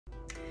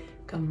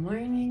Good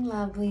morning,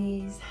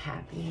 lovelies.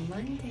 Happy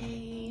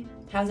Monday.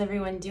 How's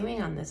everyone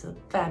doing on this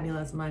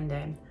fabulous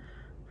Monday?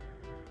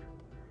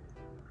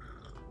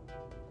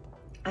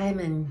 I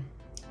am in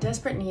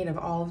desperate need of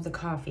all of the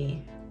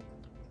coffee.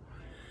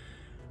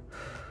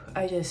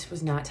 I just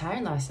was not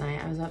tired last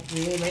night. I was up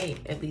really late,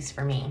 at least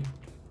for me.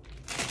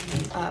 I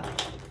was up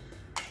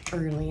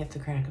early at the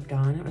crack of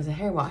dawn. It was a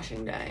hair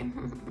washing day.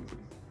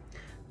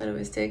 But it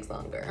always takes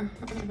longer.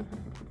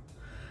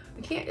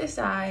 I can't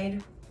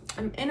decide.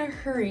 I'm in a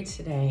hurry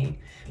today,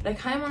 but I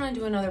kind of want to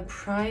do another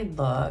Pride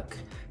look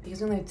because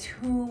we only have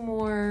 2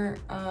 more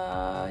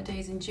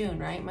days in June,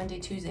 right? Monday,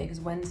 Tuesday, because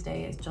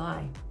Wednesday is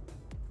July.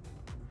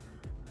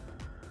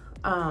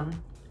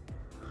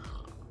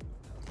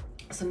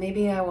 So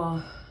maybe I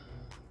will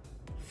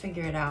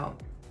figure it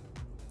out.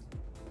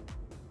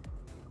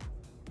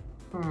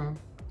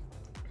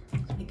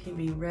 It could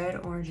be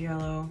red, orange,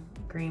 yellow,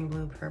 green,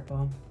 blue,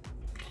 purple.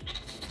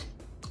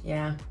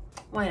 Yeah,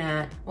 why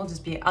not? I'll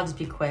just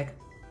be quick.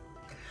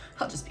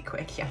 I'll just be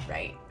quick, yeah,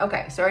 right.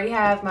 Okay, so I already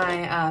have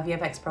my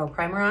VFX Pro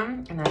primer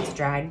on, and that's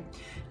dried. And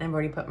I've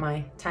already put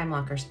my Time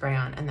Locker spray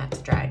on, and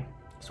that's dried.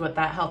 So what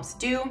that helps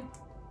do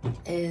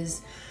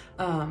is,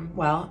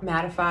 well,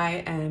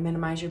 mattify and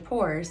minimize your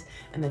pores.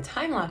 And the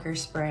Time Locker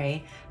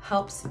spray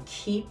helps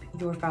keep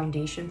your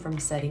foundation from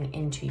setting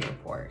into your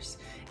pores.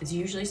 It's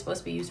usually supposed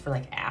to be used for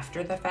like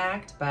after the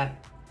fact, but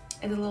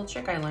it's a little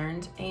trick I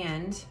learned,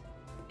 and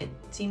it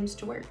seems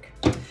to work.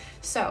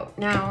 So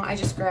now I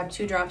just grabbed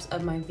 2 drops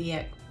of my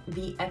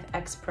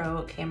VFX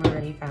Pro Camera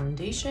Ready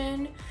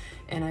Foundation,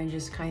 and I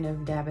just kind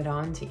of dab it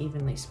on to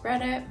evenly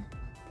spread it.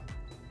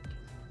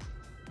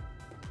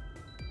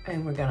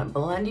 And we're gonna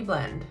blendy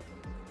blend.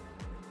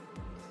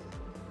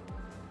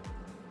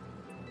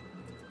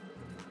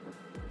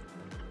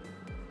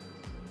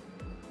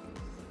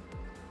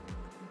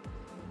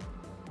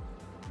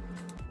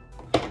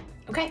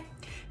 Okay,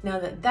 now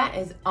that that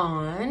is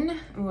on,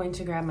 I'm going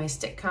to grab my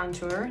stick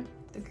contour,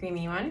 the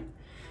creamy one.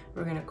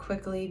 We're gonna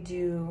quickly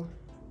do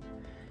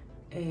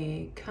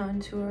a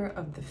contour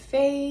of the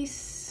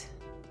face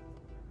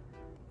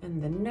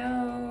and the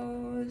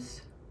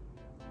nose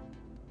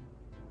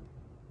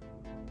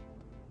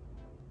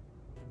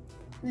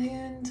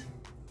and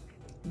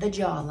the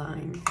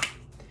jawline.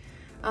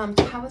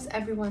 How was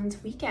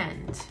everyone's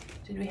weekend?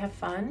 Did we have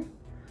fun?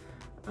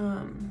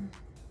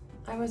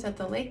 I was at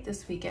the lake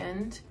this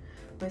weekend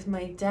with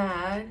my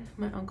dad,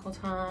 my Uncle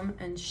Tom,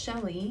 and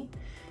Shelly,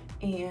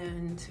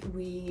 and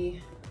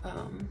we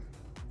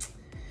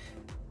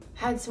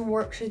had some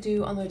work to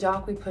do on the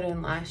dock we put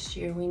in last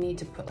year. We need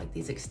to put like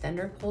these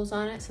extender poles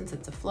on it since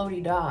it's a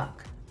floaty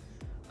dock.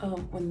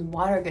 When the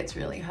water gets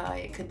really high,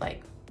 it could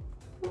like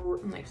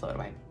float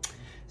away.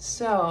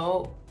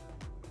 So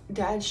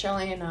Dad,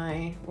 Shelly, and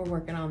I were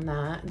working on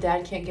that.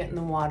 Dad can't get in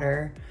the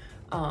water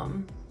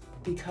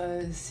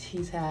because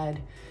he's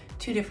had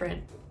 2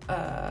 different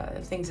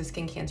things of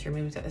skin cancer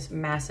removed. He's got this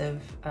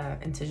massive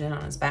incision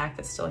on his back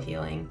that's still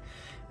healing,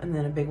 and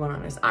then a big one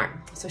on his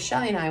arm. So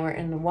Shelly and I were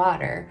in the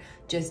water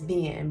just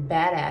being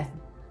badass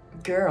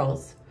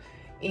girls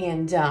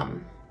and,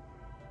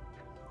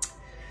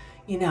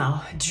 you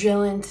know,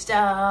 drilling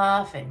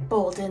stuff and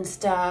bolting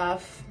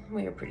stuff.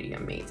 We were pretty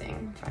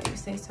amazing, if I do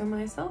say so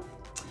myself.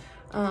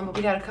 But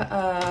we got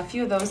a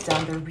few of those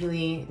done. They're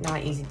really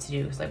not easy to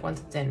do. It's like once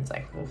it's in, it's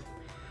like, oof.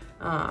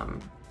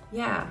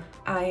 Yeah,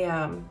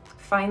 I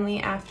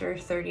finally, after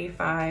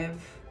 35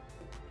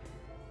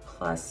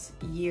 plus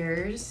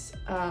years,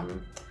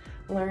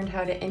 learned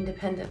how to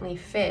independently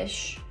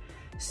fish.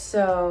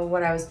 So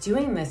what I was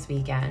doing this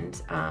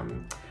weekend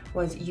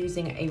was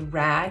using a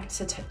rag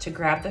to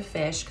grab the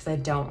fish, because I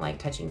don't like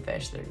touching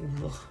fish. They're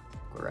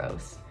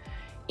gross.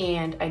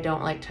 And I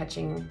don't like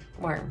touching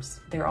worms.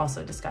 They're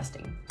also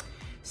disgusting.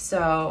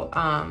 So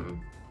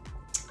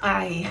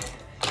I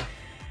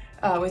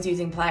was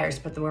using pliers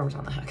to put the worms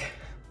on the hook.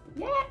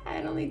 Yeah,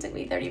 it only took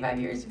me 35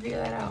 years to figure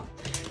that out.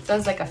 So it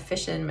was like a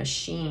fishing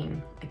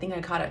machine. I think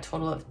I caught a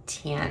total of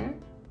 10.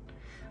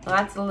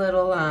 Lots of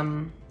little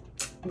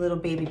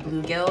baby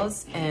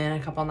bluegills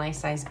and a couple nice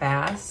sized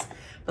bass.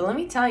 But let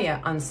me tell you,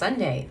 on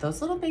Sunday, those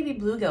little baby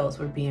bluegills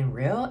were being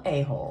real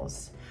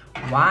a-holes.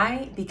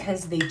 Why?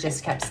 Because they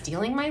just kept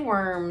stealing my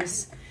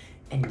worms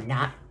and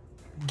not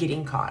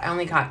getting caught. I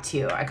only caught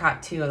 2. I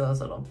caught 2 of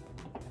those little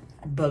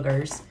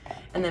boogers.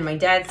 And then my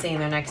dad's sitting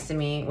there next to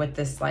me with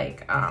this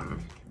like,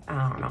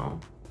 I don't know,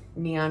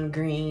 neon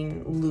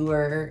green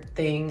lure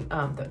thing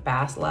that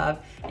bass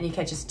love. And he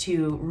catches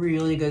 2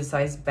 really good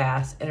sized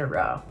bass in a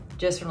row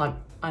just from like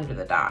under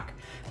the dock.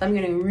 So I'm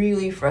getting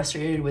really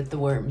frustrated with the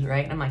worms,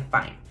 right? And I'm like,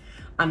 fine,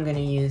 I'm gonna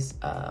use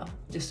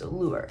just a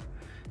lure.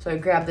 So I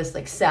grabbed this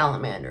like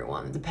salamander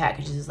one. The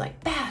package is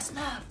like, bass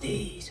love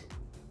these.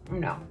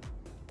 No,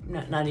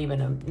 not even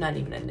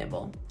a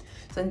nibble.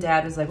 So then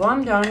Dad was like, well,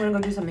 I'm done, I'm gonna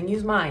go do something,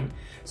 use mine.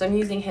 So I'm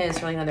using his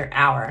for like another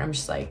hour, and I'm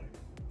just like,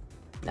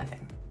 nothing,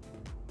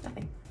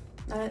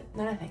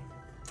 not a thing.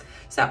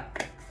 So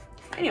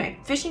anyway,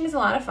 fishing is a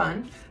lot of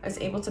fun. I was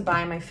able to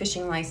buy my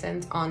fishing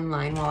license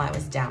online while I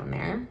was down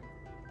there,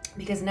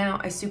 because now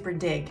I super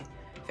dig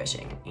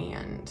fishing,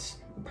 and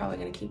I'm probably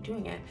gonna keep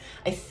doing it.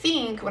 I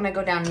think when I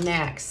go down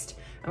next,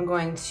 I'm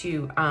going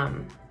to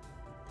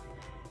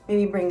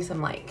maybe bring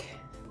some like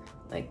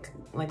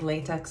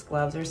latex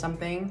gloves or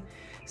something,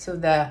 so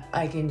that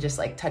I can just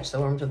like touch the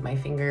worms with my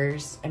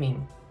fingers. I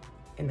mean,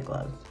 in the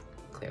gloves,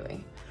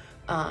 clearly,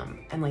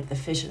 and like the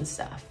fish and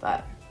stuff.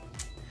 But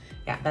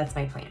yeah, that's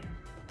my plan.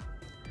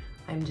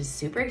 I'm just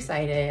super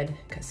excited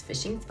because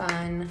fishing's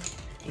fun.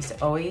 I used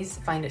to always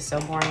find it so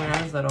boring when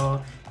I was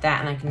little,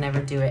 that and I could never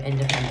do it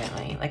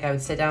independently. Like I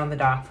would sit down on the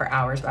dock for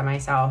hours by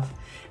myself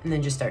and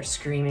then just start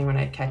screaming when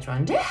I'd catch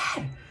one, Dad,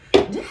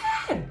 Dad,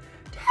 Dad.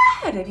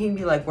 And he'd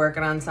be like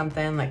working on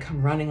something, like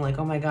come running like,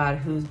 oh my God,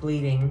 who's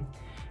bleeding?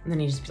 And then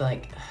he'd just be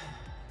like,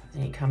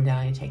 then he'd come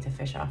down and he'd take the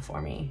fish off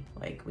for me.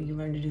 Like, will you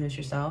learn to do this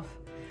yourself?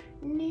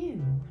 No.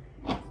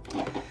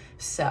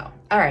 So,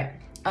 all right.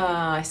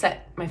 I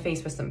set my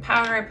face with some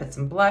powder. I put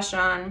some blush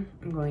on.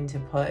 I'm going to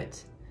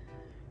put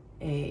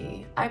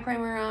a eye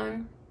primer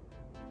on.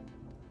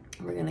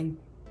 We're gonna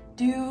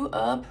do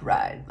a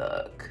pride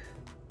look.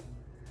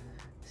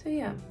 So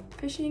yeah,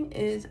 fishing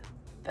is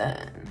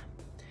fun.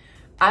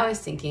 I was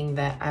thinking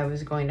that I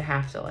was going to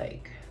have to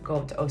like go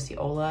up to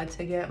Osceola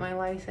to get my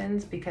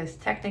license, because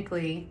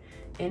technically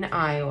in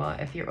Iowa,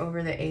 if you're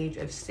over the age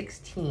of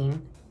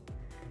 16,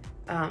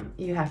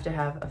 you have to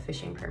have a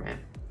fishing permit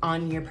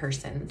on your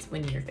persons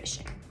when you're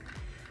fishing.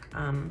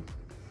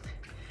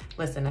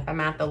 Listen, if I'm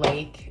at the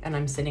lake and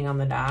I'm sitting on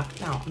the dock,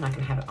 no, I'm not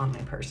gonna have it on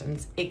my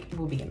persons. It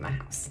will be in my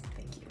house,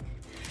 thank you.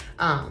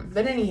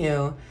 But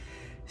anywho,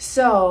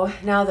 so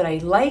now that I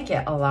like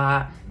it a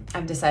lot,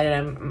 I've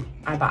decided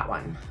I bought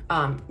one.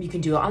 You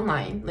can do it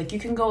online. Like you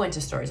can go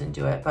into stores and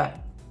do it, but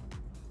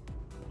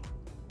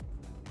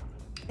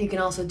you can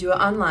also do it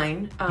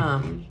online,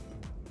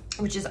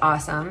 which is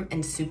awesome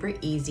and super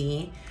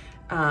easy.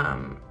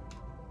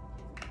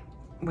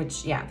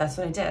 Which, yeah, that's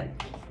what I did.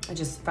 I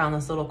just found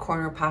this little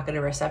corner pocket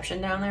of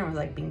reception down there and was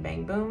like, bing,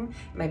 bang, boom.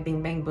 My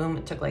bing, bang, boom,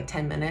 it took like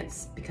 10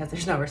 minutes because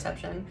there's no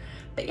reception.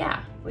 But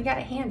yeah, we got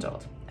it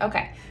handled.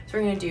 Okay, so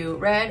we're gonna do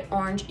red,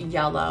 orange,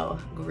 yellow,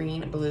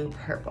 green, blue,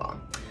 purple.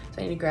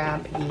 So I need to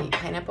grab the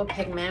pineapple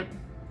pigment.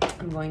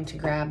 I'm going to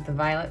grab the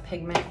violet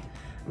pigment.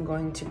 I'm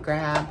going to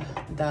grab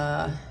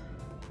the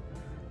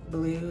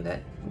blue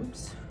that,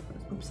 oops,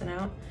 oopsing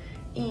out.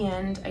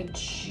 And I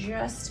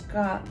just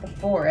got the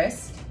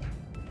Forrest.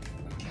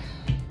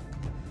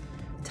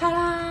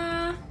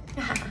 Ta-da!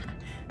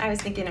 I was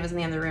thinking it was in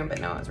the other room,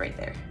 but no, it was right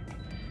there.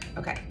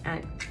 Okay,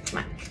 and come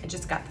on. I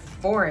just got the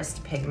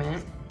Forrest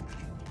pigment.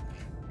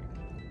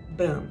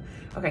 Boom.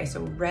 Okay,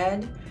 so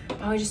red.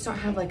 Oh, I just don't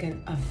have like a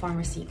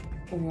Farmasi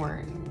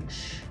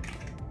orange,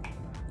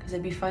 because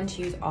it'd be fun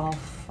to use all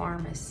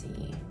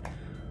Farmasi.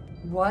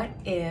 What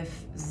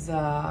if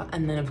the,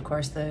 and then of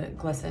course the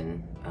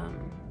Glisten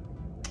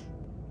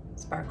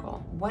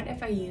Sparkle. What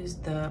if I use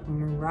the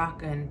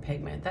Moroccan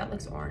pigment? That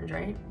looks orange,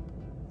 right?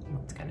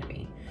 It's gonna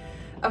be.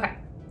 Okay,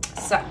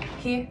 so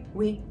here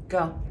we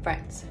go,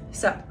 friends.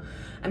 So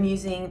I'm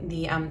using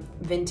the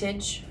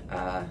vintage,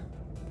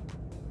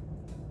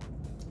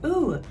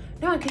 ooh,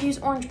 no, I could use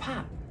orange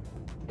pop.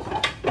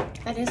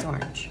 That is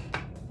orange.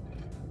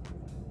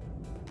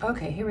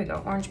 Okay, here we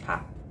go, orange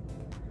pop.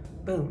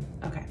 Boom,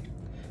 okay.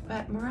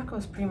 But Morocco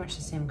is pretty much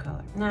the same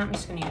color. No, I'm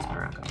just gonna use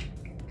Morocco.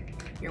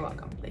 You're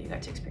welcome that you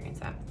got to experience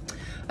that.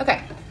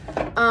 Okay,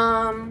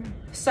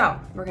 so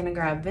we're gonna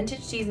grab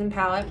vintage season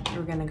palette.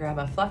 We're gonna grab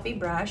a fluffy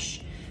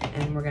brush,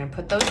 and we're gonna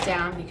put those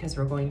down because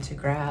we're going to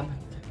grab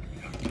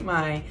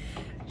my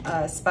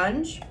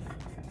sponge.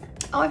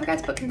 Oh, I forgot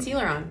to put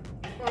concealer on.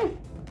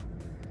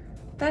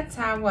 That's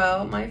how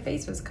well my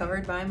face was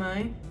covered by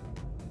my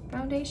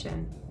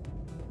foundation.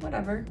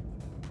 Whatever,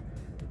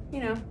 you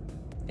know,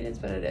 it is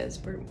what it is.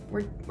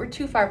 We're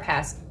too far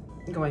past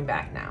going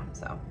back now,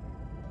 so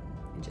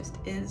it just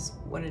is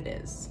what it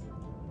is.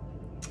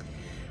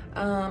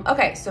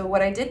 Okay, so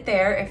what I did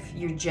there, if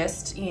you're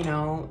just, you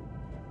know,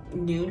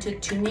 new to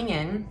tuning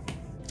in,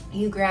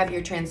 you grab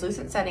your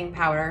translucent setting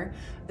powder,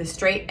 the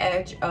straight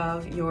edge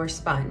of your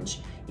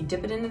sponge, you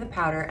dip it into the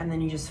powder, and then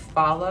you just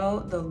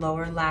follow the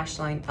lower lash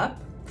line up,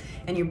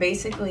 and you're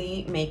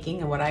basically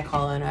making what I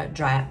call a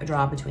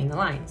draw between the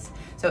lines.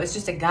 So it's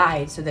just a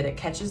guide so that it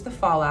catches the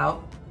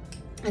fallout,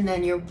 and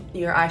then your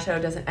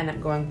eyeshadow doesn't end up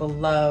going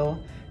below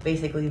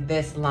basically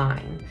this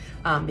line,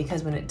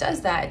 because when it does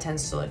that, it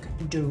tends to look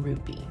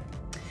droopy.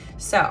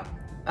 So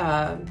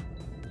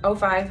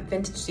 05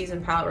 vintage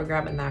season palette, we're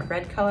grabbing that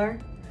red color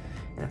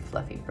and a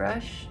fluffy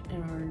brush,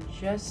 and we're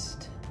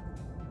just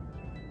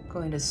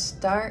going to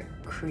start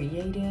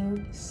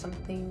creating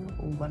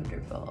something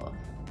wonderful.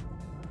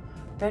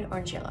 Red,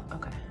 orange, yellow.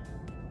 Okay,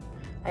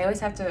 I always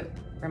have to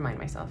remind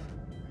myself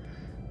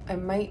I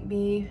might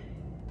be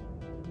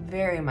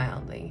very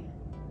mildly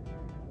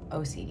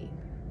OCD,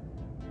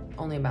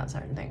 only about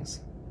certain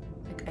things.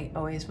 Like I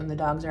always, when the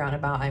dogs are out and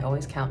about, I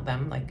always count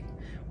them, like,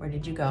 where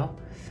did you go?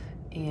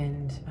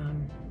 And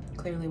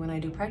clearly when I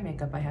do pride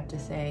makeup, I have to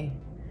say,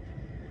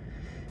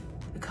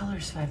 the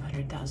color's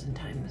 500,000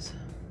 times.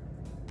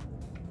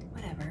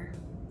 Whatever,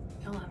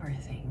 y'all have our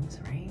things,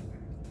 right?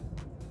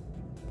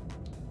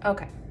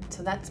 Okay,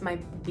 so that's my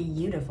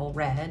beautiful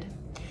red.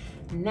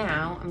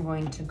 Now I'm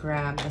going to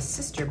grab a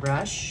sister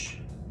brush,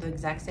 the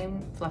exact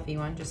same fluffy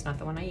one, just not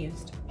the one I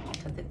used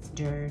because it's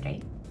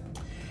dirty.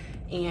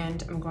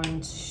 And I'm going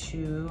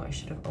to, I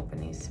should have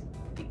opened these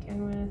to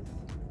begin with.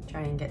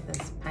 Try and get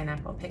this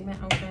pineapple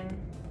pigment open.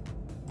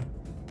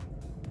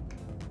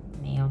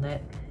 Nailed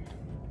it.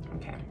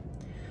 Okay.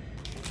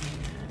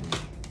 And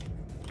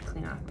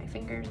clean off my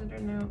fingers that are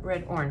now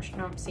red, orange.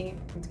 No, see,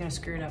 it's gonna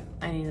screw it up.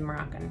 I need the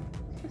Moroccan.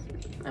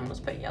 I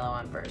almost put yellow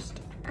on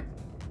first.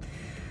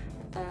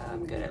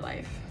 I'm good at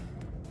life.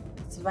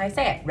 This is why I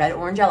say it, red,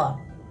 orange, yellow.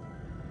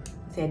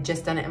 See, I had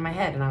just done it in my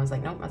head and I was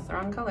like, nope, that's the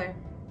wrong color.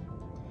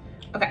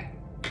 Okay,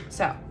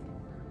 so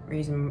we're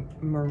using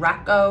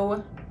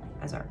Morocco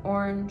as our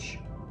orange.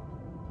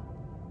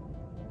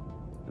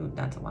 Ooh,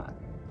 that's a lot.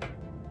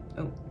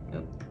 Ooh,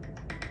 ooh.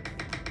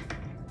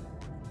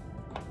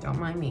 Don't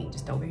mind me,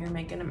 just over here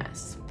making a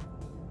mess.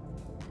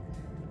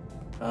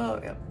 Oh,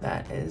 yep,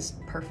 that is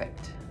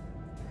perfect.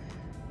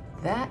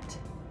 That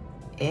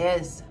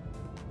is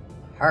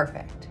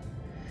perfect.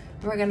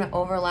 We're gonna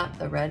overlap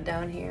the red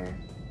down here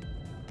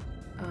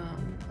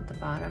at the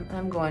bottom. And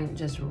I'm going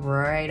just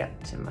right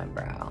up to my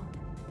brow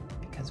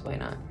because why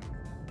not?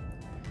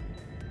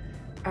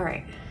 All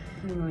right,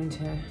 I'm going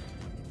to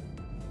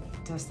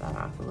dust that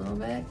off a little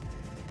bit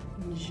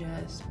and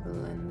just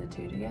blend the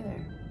two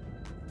together.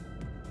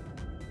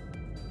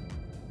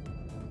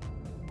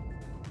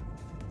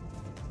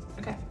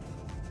 Okay,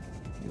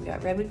 we've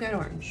got red, we've got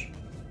orange.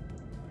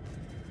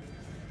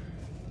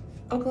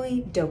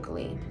 Oakley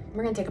dokley.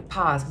 We're gonna take a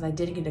pause because I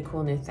did get a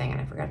cool new thing and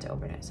I forgot to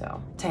open it,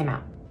 so time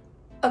out.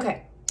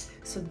 Okay,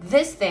 so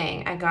this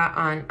thing I got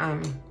on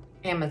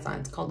Amazon.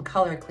 It's called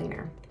Color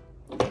Cleaner.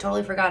 I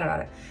totally forgot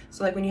about it.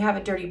 So like when you have a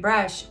dirty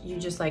brush, you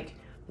just like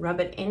rub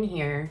it in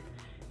here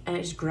and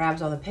it just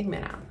grabs all the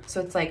pigment out.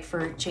 So it's like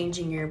for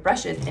changing your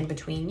brushes in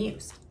between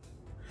use.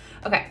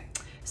 Okay,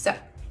 so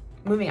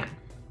moving on.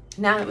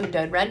 Now that we've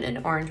done red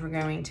and orange, we're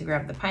going to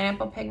grab the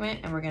pineapple pigment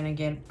and we're gonna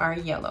get our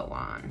yellow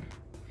on.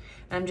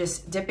 I'm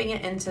just dipping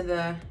it into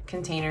the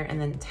container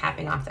and then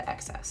tapping off the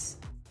excess.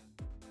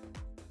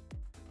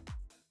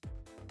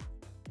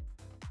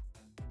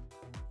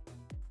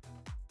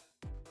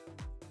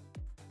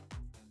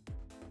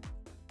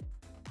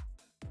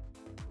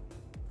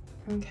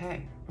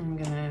 Okay, I'm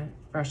gonna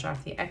brush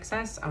off the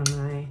excess on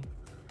my,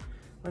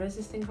 what is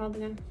this thing called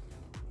again?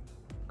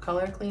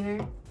 Color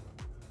cleaner.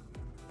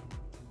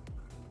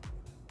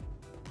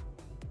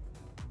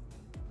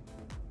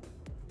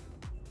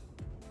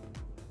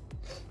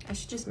 I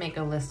should just make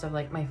a list of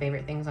like my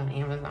favorite things on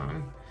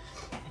Amazon.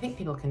 I think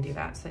people can do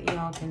that so that you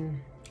all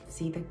can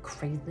see the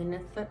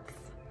craziness that's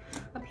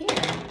up here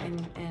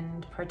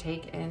and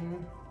partake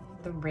in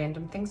the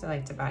random things I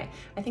like to buy.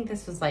 I think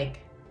this was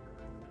like,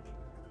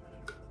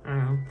 I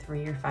don't know,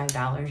 $3 or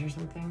 $5 or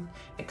something.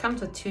 It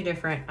comes with two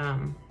different,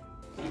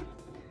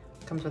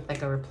 it comes with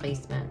like a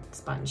replacement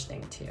sponge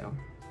thing too.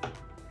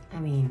 I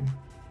mean,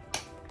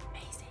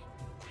 amazing.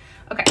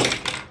 Okay,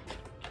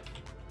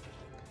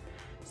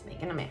 just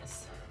making a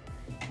mess.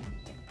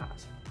 Take a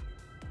pause.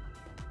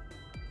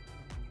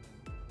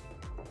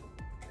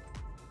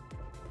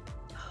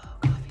 Oh,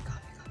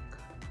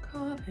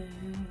 coffee.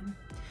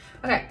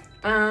 Okay,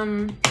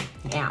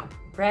 now,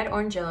 red,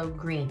 orange, yellow,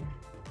 green.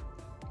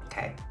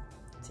 Okay,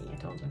 see, I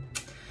told you.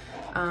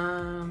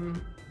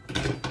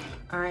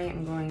 I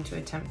am going to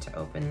attempt to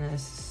open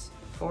this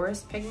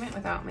Forrest pigment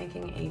without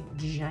making a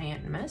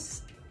giant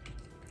mess.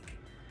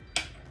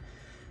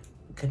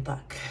 Good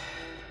luck.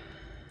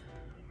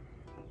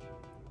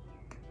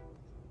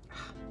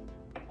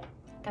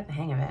 Got the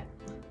hang of it.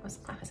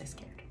 Why was I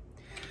scared?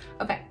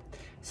 Okay,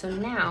 so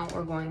now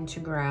we're going to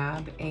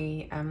grab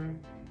a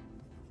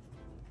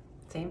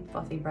same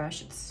fluffy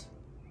brush. It's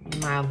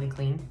mildly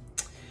clean.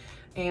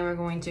 And we're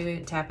going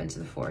to tap into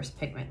the Forrest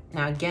pigment.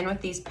 Now again,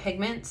 with these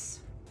pigments,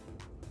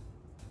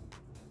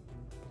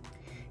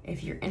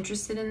 if you're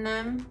interested in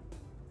them,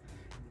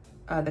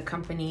 the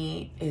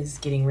company is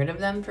getting rid of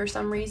them for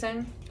some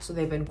reason. So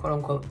they've been quote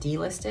unquote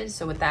delisted.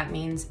 So what that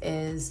means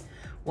is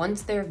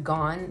once they're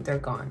gone, they're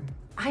gone.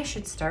 I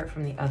should start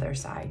from the other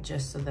side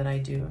just so that I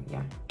do,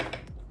 yeah.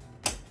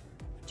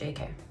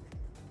 JK.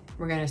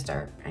 We're gonna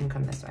start and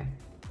come this way.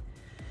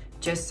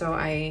 Just so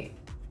I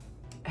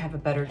have a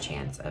better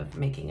chance of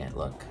making it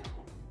look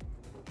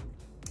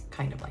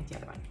kind of like the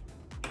other one.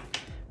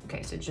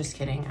 Okay, so just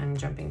kidding, I'm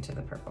jumping to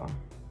the purple.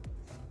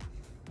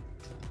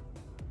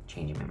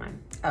 Changing my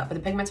mind. Oh, but the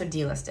pigments are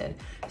delisted.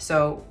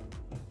 So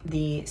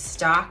the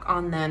stock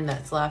on them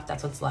that's left,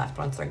 that's what's left.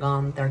 Once they're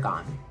gone, they're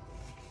gone.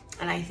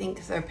 And I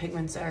think their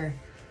pigments are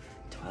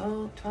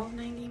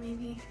 $12.90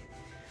 maybe.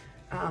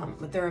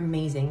 But they're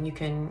amazing. You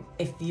can,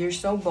 if you're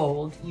so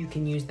bold, you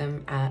can use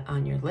them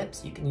on your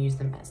lips. You can use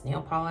them as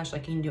nail polish.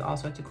 Like you can do all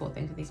sorts of cool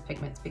things with these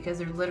pigments because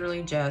they're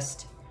literally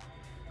just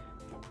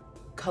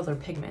color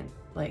pigment.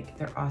 Like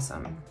they're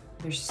awesome.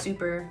 They're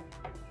super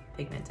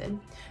pigmented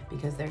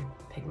because they're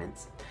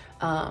pigments.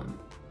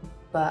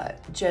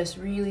 but just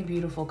really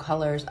beautiful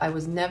colors. I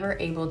was never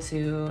able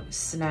to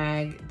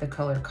snag the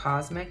color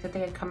Cosmic that they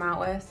had come out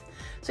with.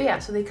 So yeah,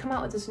 so they come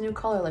out with this new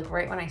color like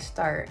right when I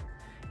start.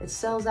 It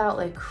sells out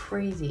like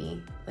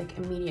crazy, like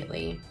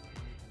immediately.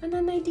 And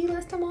then they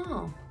delist them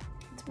all.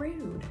 It's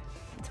rude.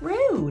 It's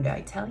rude,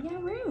 I tell ya,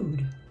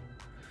 rude.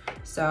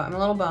 So I'm a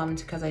little bummed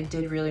because I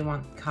did really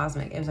want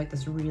Cosmic. It was like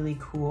this really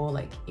cool,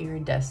 like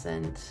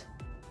iridescent,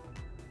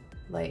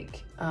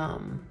 like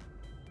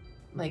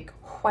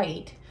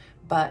white,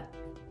 but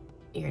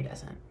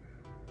iridescent.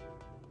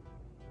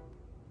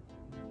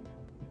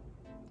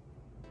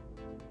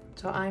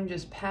 So I'm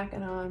just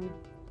packing on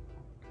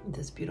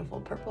this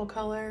beautiful purple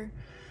color.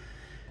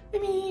 I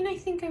mean, I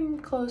think I'm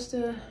close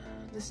to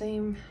the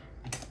same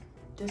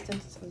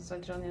distance as I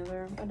did on the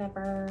other,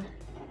 whatever.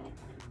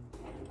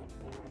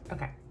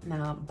 Okay,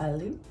 now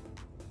Baloo.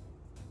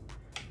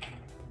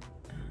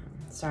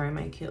 Sorry,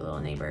 my cute little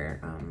neighbor.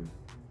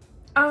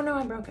 Oh no,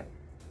 I broke it.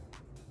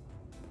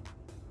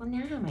 Well,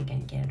 now how am I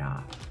gonna get it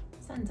off?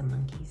 Sons of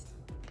monkeys.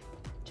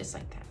 Just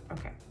like that,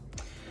 okay.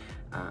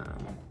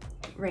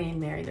 Ray and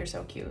Mary, they're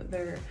so cute.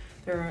 They're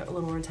a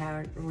little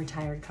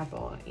retired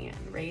couple, and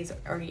Ray's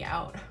already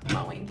out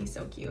mowing. He's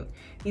so cute.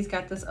 He's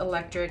got this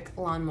electric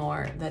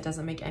lawnmower that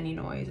doesn't make any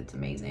noise. It's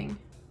amazing.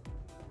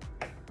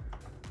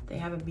 They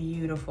have a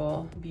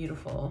beautiful,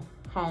 beautiful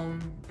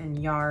home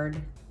and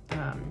yard.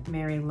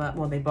 Mary,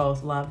 well, they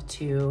both love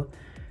to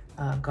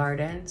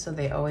garden, so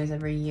they always,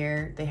 every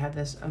year, they have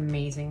this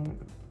amazing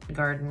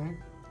garden.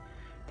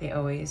 They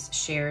always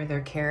share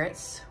their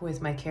carrots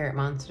with my carrot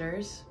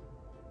monsters.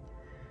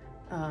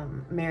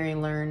 Mary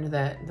learned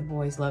that the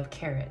boys love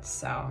carrots,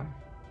 so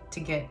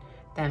to get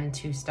them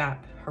to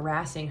stop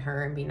harassing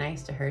her and be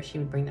nice to her, she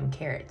would bring them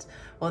carrots.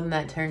 Well, then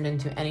that turned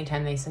into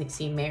anytime they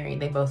see Mary,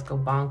 they both go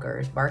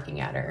bonkers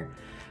barking at her,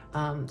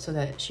 so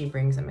that she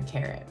brings them a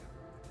carrot.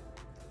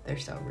 They're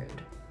so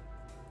rude.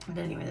 But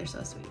anyway, they're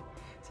so sweet.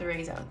 So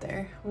Ray's out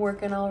there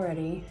working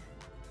already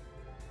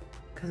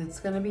because it's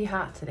gonna be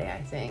hot today,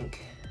 I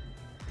think,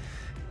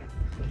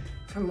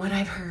 from what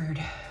I've heard.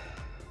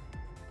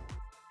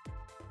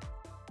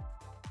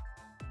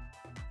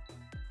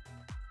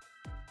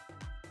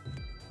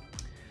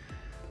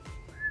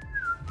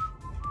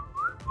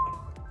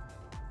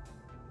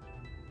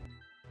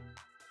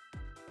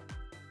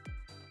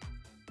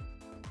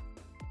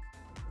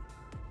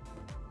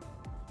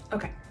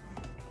 Okay,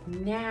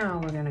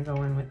 now we're gonna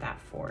go in with that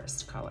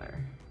Forrest color.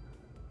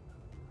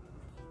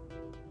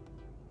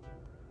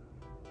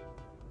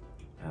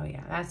 Oh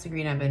yeah, that's the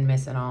green I've been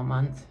missing all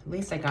month. At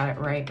least I got it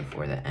right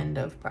before the end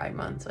of Pride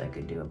month, so I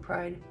could do a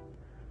Pride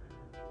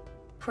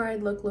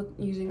look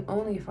using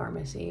Only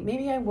Farmasi.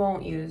 Maybe I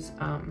won't use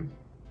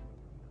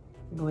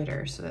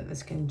glitter so that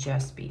this can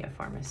just be a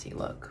Farmasi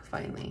look,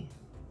 finally.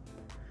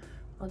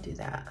 I'll do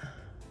that.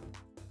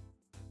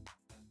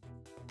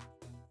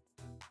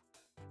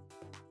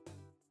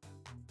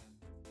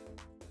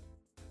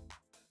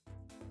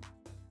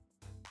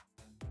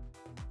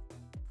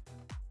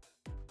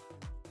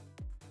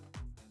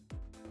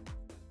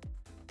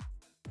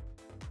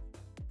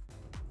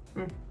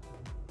 I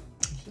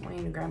keep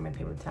wanting to grab my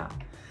paper towel.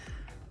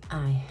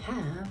 I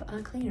have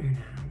a cleaner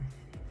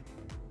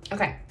now.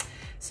 Okay,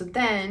 so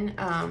then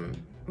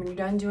when you're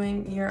done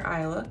doing your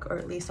eye look, or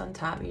at least on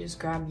top, you just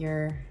grab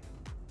your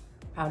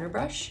powder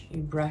brush, you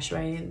brush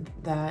away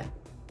that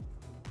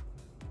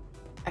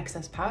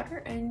excess powder,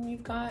 and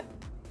you've got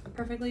a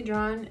perfectly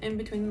drawn in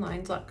between the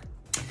lines look.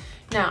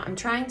 Now I'm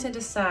trying to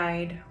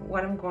decide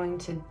what I'm going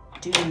to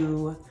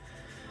do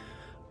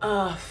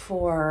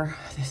for,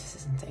 this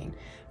is insane,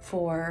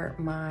 for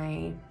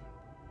my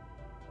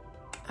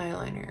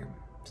eyeliner.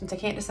 Since I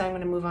can't decide, I'm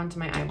gonna move on to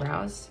my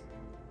eyebrows,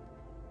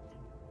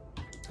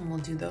 and we'll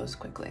do those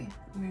quickly.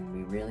 I'm gonna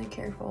be really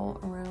careful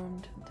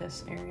around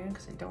this area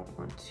because I don't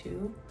want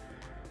to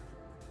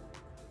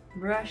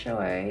brush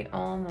away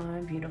all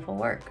my beautiful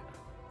work.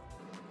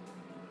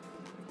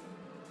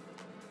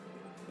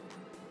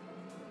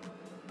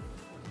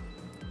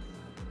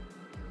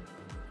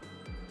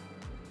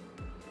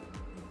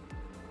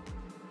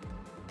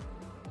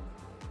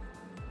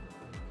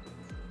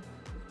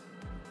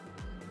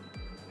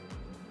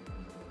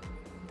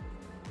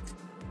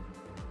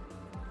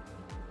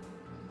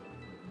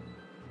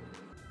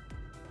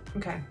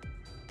 Okay,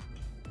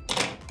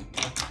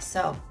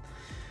 so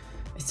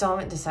I still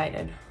haven't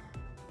decided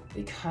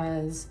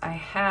because I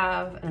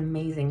have an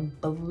amazing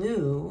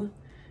blue,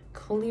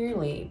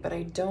 clearly, but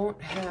I don't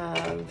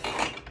have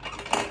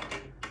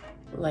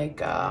like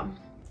a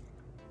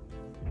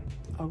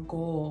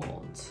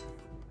gold.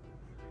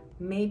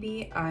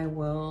 Maybe I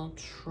will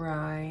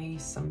try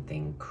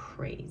something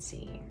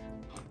crazy.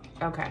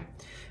 Okay,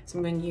 so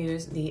I'm going to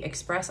use the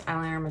Express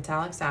Eyeliner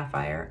Metallic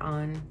Sapphire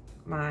on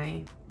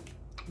my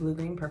blue,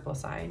 green, purple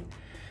side,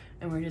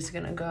 and we're just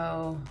gonna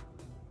go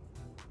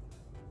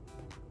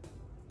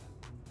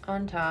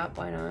on top.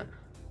 Why not?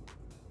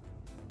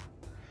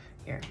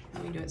 Here,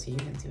 let me do it so you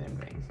can see what I'm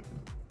doing.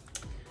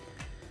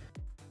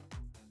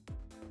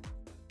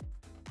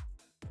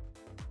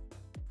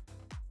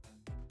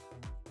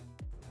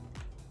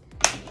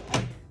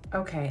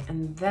 Okay,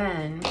 and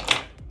then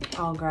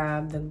I'll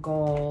grab the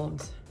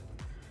gold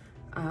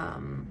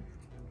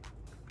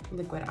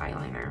liquid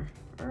eyeliner.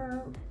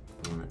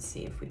 Let's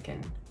see if we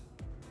can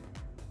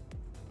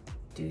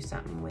do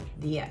something with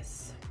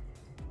this.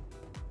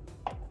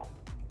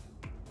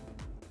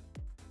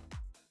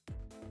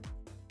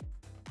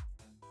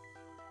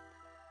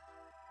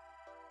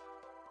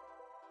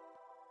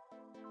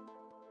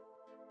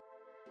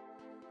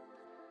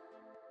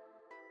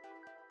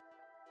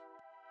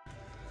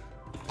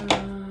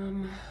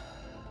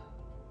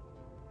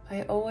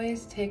 I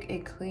always take a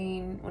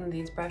clean one of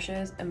these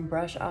brushes and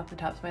brush off the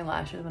tops of my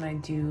lashes when I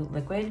do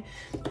liquid,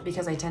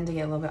 because I tend to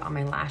get a little bit on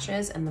my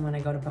lashes, and then when I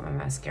go to put my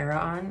mascara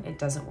on, it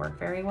doesn't work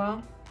very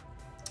well.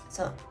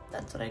 So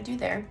that's what I do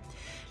there.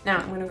 Now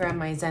I'm gonna grab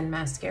my Zen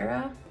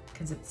mascara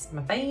because it's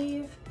my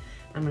fave.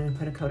 I'm gonna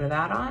put a coat of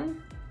that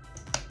on.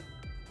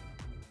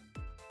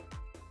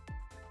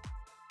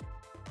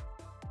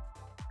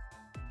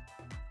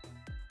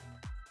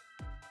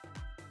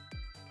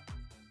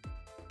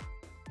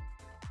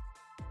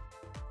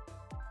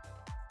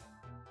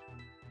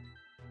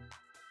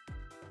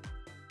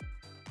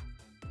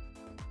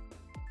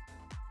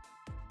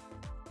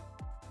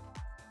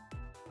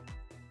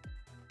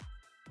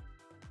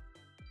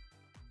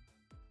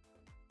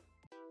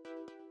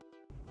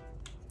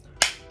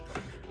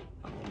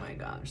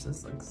 Gosh,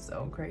 this looks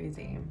so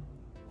crazy.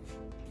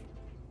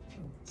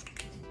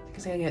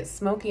 Because I get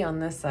smoky on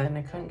this side and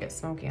I couldn't get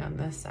smoky on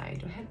this side.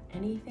 Do I have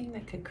anything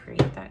that could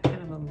create that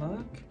kind of a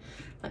look?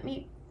 Let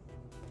me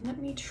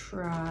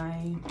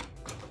try.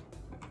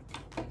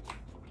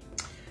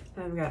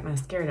 I've got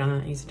mascara down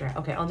and it needs to dry.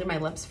 Okay, I'll do my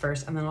lips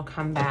first and then I'll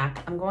come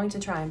back. I'm going to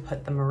try and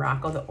put the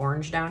Morocco, the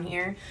orange down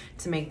here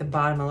to make the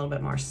bottom a little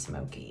bit more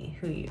smoky.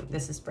 Who you?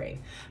 This is Brave.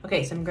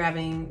 Okay, so I'm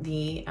grabbing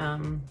the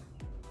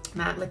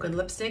matte liquid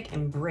lipstick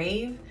in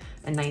Brave,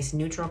 a nice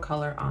neutral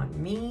color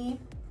on me.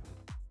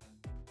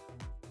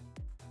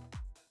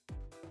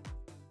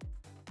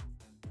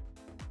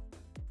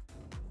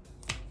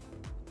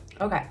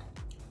 Okay.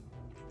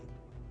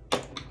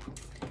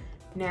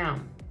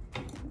 Now,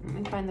 let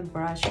me find the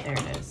brush. There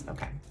it is.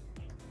 Okay.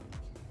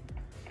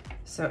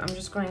 So I'm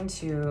just going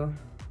to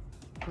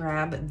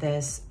grab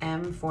this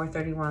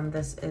M431.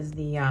 This is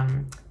the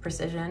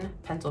Precision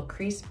Pencil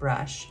Crease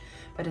Brush,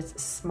 but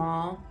it's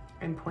small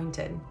and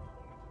pointed.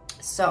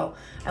 So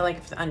I like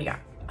it for the under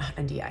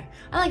eye.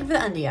 I like it for the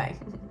under eye.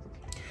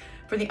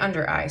 For the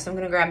under eye. So I'm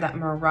gonna grab that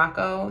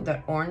Morocco,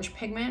 that orange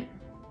pigment,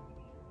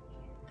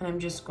 and I'm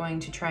just going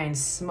to try and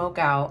smoke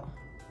out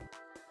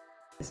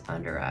this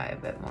under eye a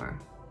bit more.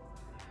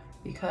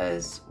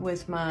 Because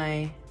with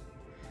my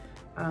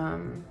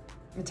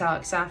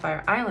Metallic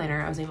Sapphire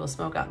eyeliner, I was able to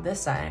smoke out this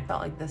side. I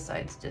felt like this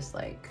side's just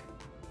like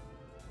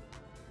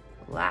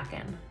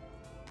lacking.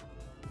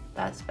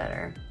 That's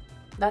better.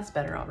 That's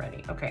better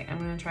already. Okay, I'm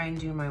gonna try and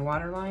do my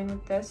waterline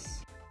with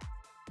this.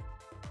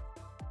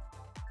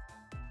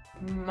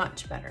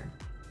 Much better.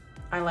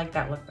 I like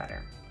that look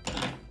better.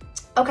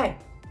 Okay.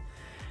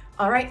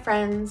 All right,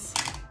 friends.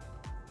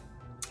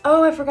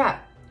 Oh, I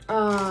forgot.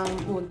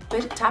 We'll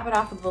top it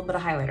off with a little bit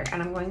of highlighter,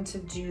 and I'm going to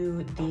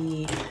do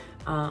the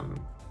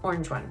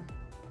orange one.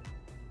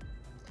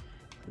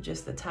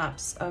 Just the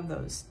tops of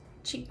those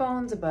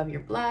cheekbones above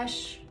your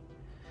blush,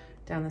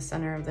 down the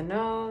center of the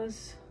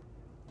nose,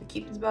 the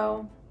Cupid's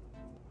bow.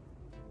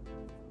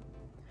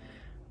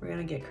 We're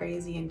gonna get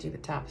crazy and do the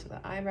tops of the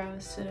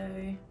eyebrows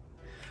today.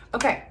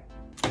 Okay,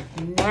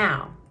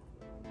 now,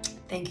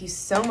 thank you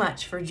so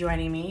much for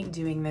joining me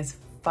doing this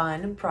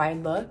fun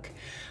Pride look.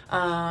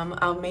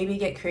 I'll maybe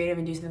get creative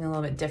and do something a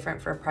little bit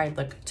different for a Pride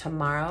look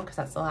tomorrow, because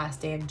that's the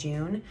last day of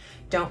June.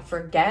 Don't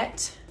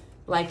forget,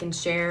 like and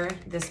share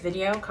this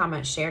video,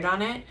 comment shared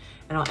on it,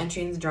 and I'll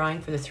enter you in the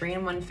drawing for the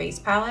 3-in-1 face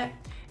palette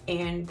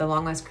and the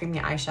Long Last Creamy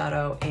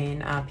Eyeshadow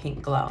in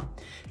Pink Glow.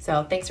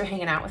 So thanks for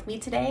hanging out with me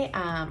today.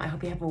 I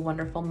hope you have a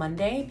wonderful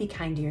Monday. Be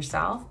kind to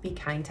yourself, be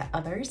kind to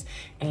others,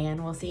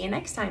 and we'll see you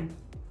next time.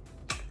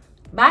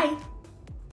 Bye.